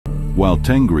While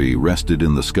Tengri rested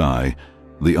in the sky,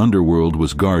 the underworld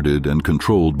was guarded and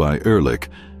controlled by Erlik,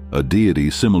 a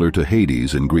deity similar to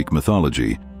Hades in Greek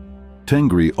mythology.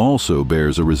 Tengri also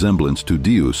bears a resemblance to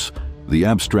Deus, the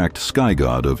abstract sky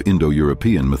god of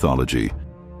Indo-European mythology.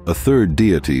 A third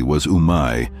deity was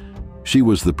Umay. She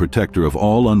was the protector of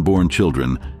all unborn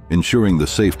children, ensuring the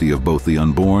safety of both the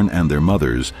unborn and their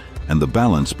mothers, and the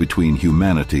balance between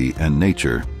humanity and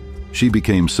nature. She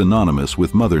became synonymous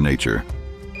with Mother Nature.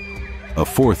 A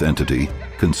fourth entity,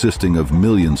 consisting of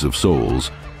millions of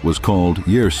souls, was called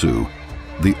Yersu,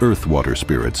 the earth water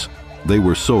spirits. They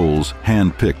were souls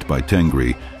hand-picked by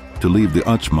Tengri to leave the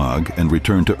Uchmag and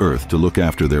return to Earth to look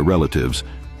after their relatives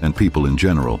and people in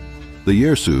general. The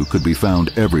Yersu could be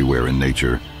found everywhere in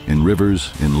nature, in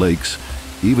rivers, in lakes,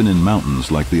 even in mountains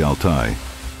like the Altai.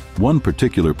 One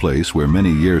particular place where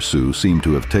many Yersu seem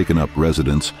to have taken up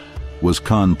residence was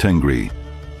Khan Tengri,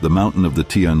 the mountain of the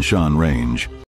Tian Shan range.